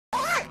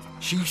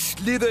She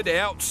slithered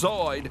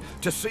outside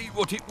to see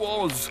what it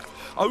was,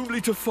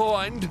 only to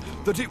find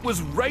that it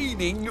was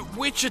raining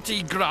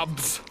witchetty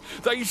grubs.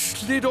 They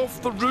slid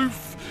off the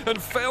roof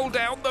and fell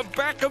down the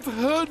back of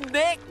her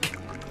neck.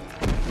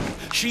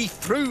 She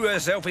threw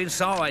herself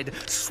inside,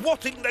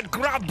 swatting the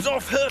grubs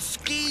off her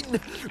skin,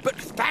 but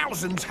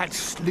thousands had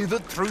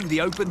slithered through the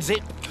open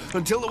zip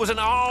until there was an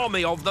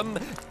army of them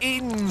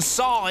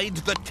inside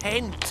the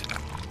tent.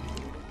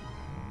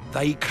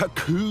 They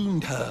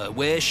cocooned her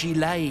where she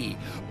lay,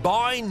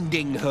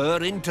 binding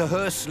her into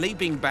her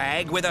sleeping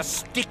bag with a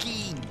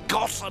sticky,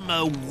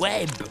 gossamer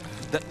web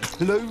that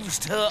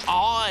closed her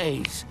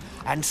eyes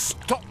and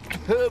stopped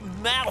her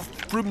mouth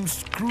from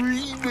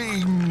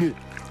screaming.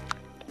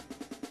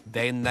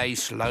 Then they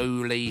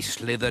slowly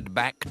slithered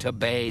back to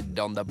bed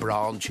on the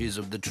branches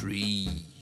of the tree.